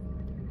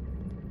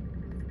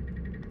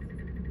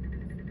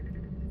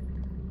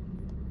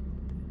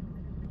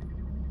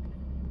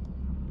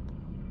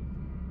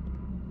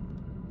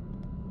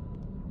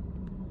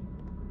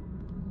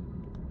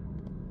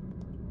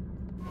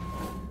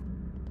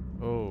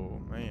 Oh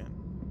man.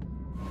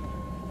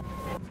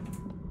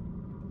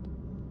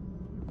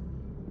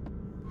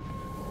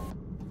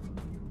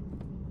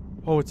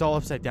 Oh, it's all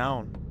upside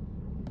down.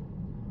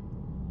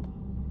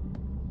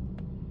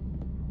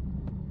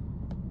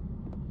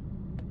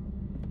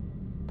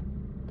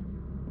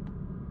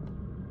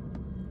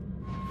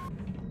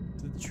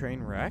 Did the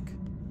train wreck?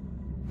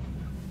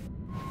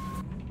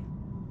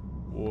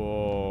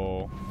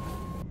 Whoa.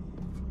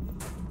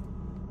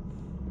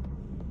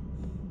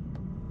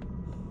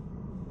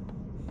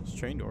 It's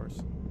train doors.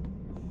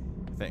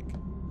 I think.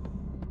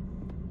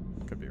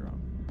 Could be wrong.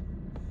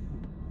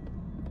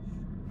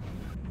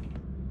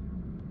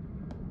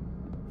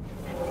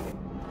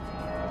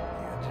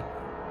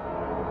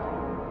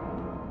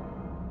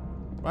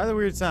 Why the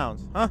weird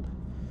sounds? Huh?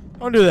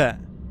 Don't do that.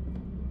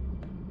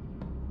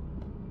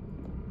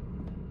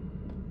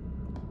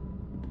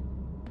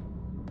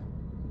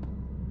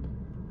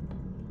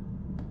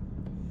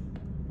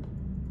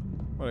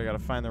 What, I gotta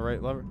find the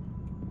right lever?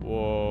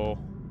 Whoa.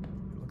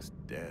 It looks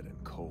dead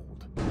and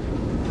cold.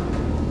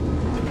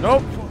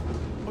 Nope.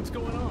 What's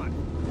going on?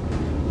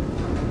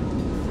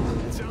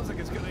 It sounds like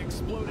it's gonna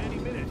explode any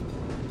minute.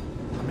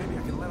 Or maybe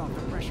I can let off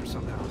the pressure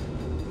somehow.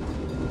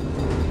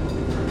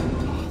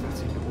 Oh, that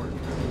seemed to work.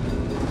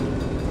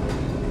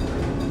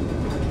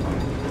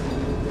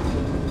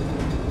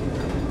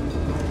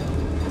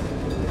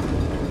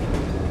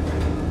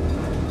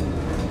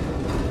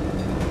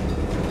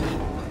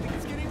 Oh, I think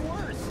it's getting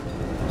worse.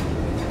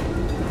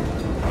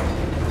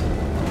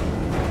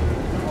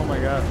 Oh my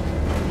god.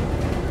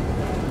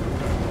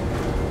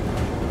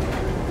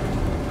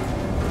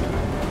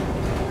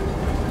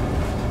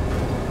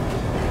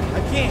 I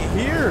can't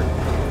hear.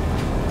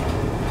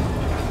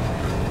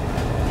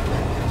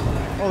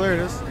 Oh, there it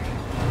is.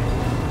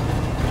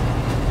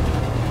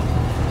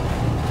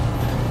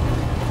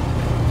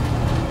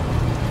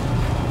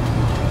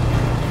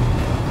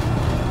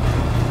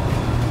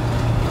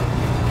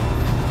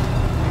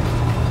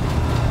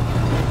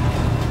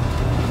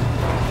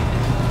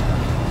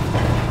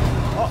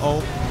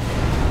 Uh-oh.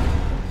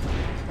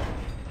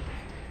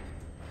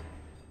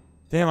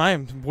 Damn, I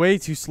am way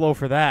too slow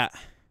for that.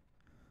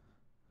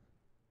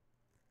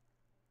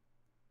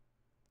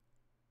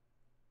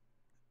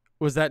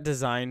 Was that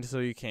designed so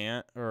you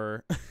can't,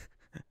 or?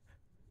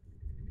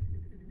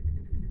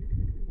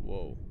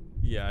 Whoa.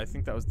 Yeah, I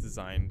think that was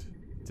designed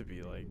to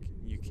be like,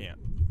 you can't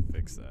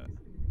fix that.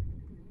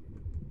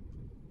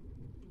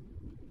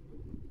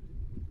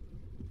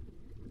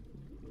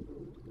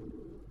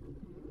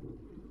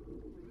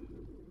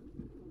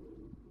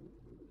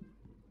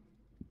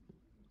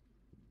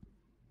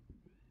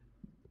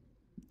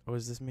 Oh,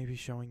 is this maybe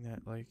showing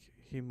that, like,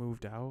 he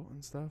moved out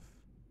and stuff?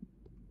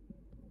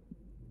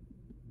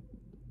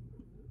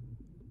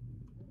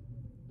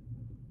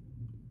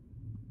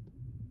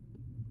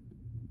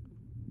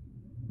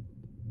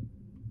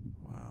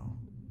 Wow.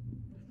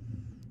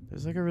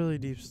 There's, like, a really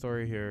deep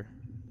story here,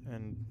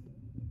 and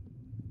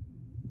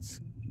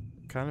it's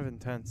kind of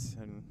intense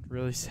and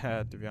really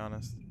sad, to be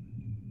honest.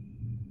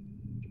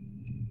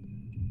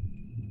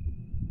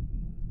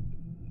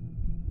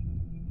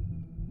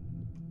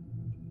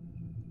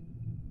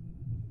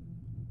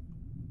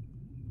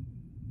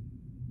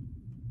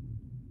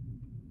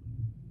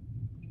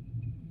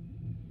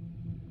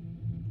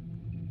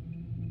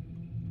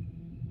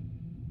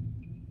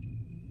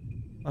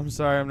 I'm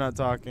sorry, I'm not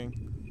talking.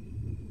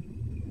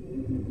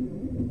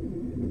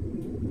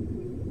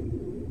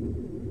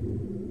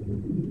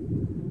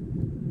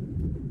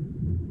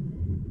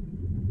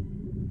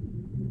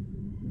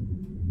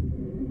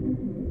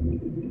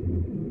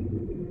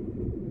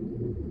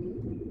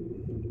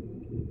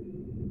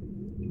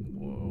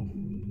 Whoa.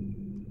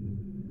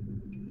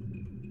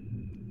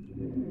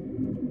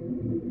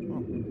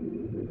 Oh.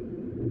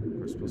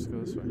 We're supposed to go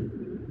this way.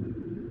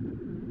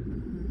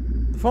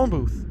 The phone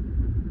booth.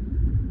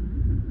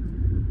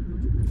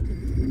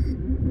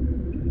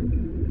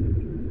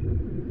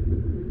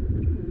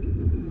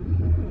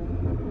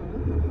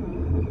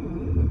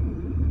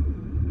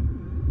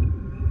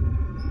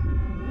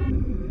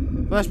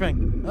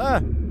 Flashbang. Ah!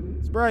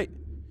 It's bright.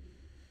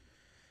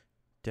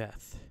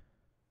 Death.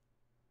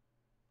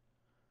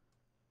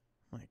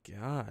 My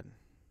God.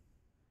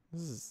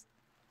 This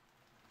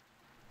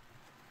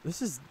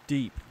is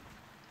deep.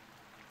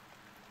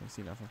 I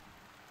see nothing.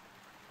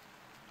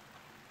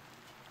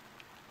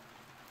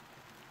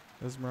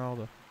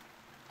 Esmeralda.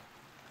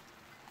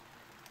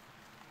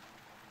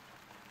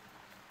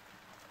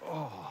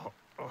 Oh.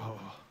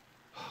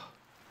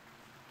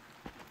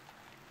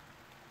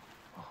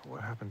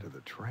 What happened to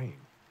the train?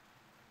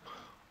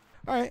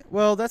 Alright,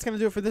 well, that's going to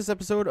do it for this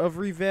episode of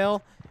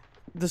Reveil.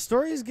 The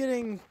story is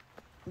getting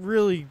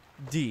really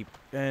deep,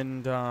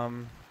 and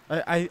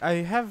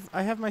I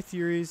have my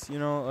theories, you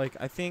know, like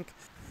I think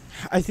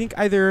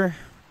either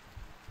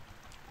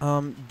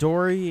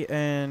Dory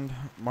and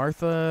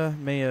Martha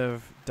may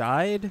have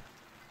died,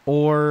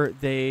 or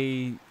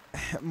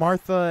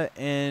Martha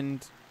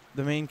and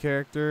the main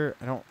character,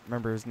 I don't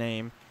remember his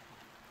name,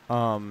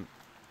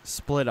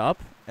 split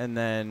up, and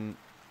then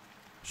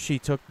she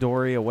took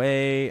Dory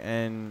away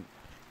and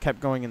kept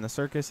going in the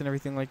circus and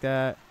everything like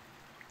that,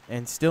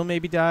 and still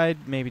maybe died,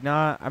 maybe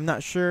not. I'm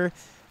not sure,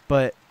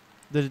 but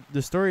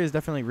the story is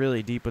definitely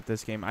really deep with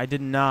this game. I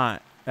did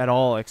not at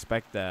all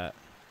expect that.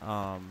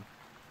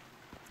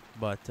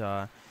 But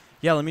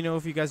yeah, let me know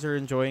if you guys are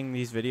enjoying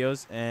these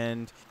videos,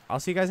 and I'll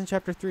see you guys in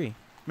Chapter 3.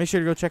 Make sure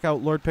to go check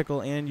out Lord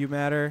Pickle and You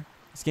Matter.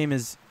 This game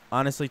is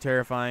honestly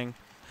terrifying.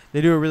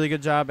 They do a really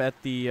good job at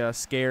the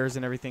scares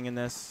and everything in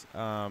this.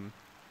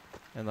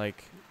 And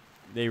like,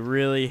 they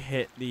really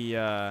hit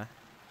the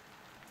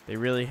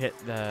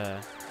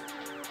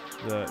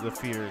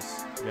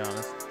fears, to be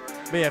honest.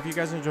 But yeah, if you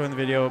guys are enjoying the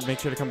video, make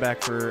sure to come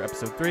back for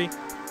episode 3,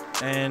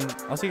 and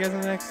I'll see you guys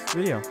in the next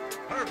video.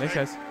 Thanks,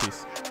 guys.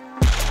 Peace.